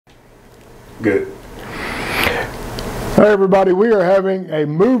Good. Hey everybody, we are having a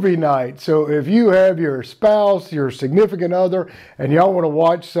movie night. So if you have your spouse, your significant other, and y'all want to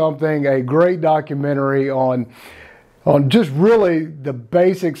watch something, a great documentary on just really the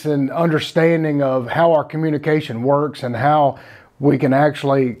basics and understanding of how our communication works and how we can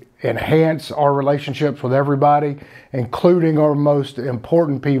actually enhance our relationships with everybody, including our most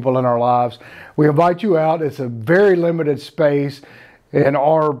important people in our lives, we invite you out. It's a very limited space in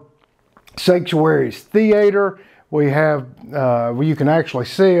our Sanctuaries Theater. We have, you can actually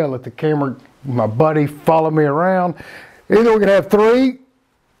see, I let the camera, my buddy, follow me around. Either we can have 3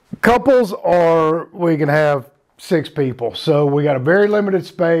 couples or we can have 6 people. So we got a very limited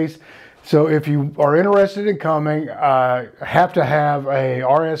space. So if you are interested in coming, I have to have a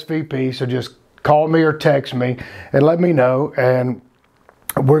RSVP. So just call me or text me and let me know. And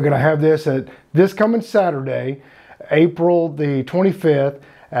we're going to have this coming Saturday, April the 25th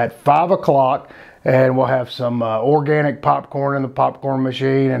at 5 o'clock. And we'll have some organic popcorn in the popcorn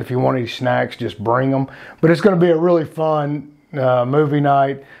machine. And if you want any snacks, just bring them. But it's going to be a really fun movie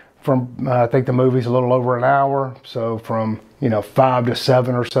night. I think the movie's a little over an hour. So from 5 to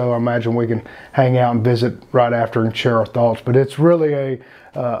 7 or so, I imagine we can hang out and visit right after and share our thoughts. But it's really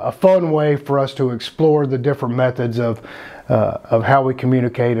a fun way for us to explore the different methods of how we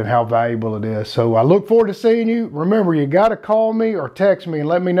communicate and how valuable it is. So I look forward to seeing you. Remember, you got to call me or text me and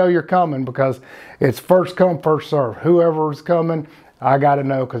let me know you're coming, because it's first come, first serve. Whoever's coming, I got to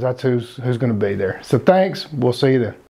know, because that's who's going to be there. So thanks. We'll see you then.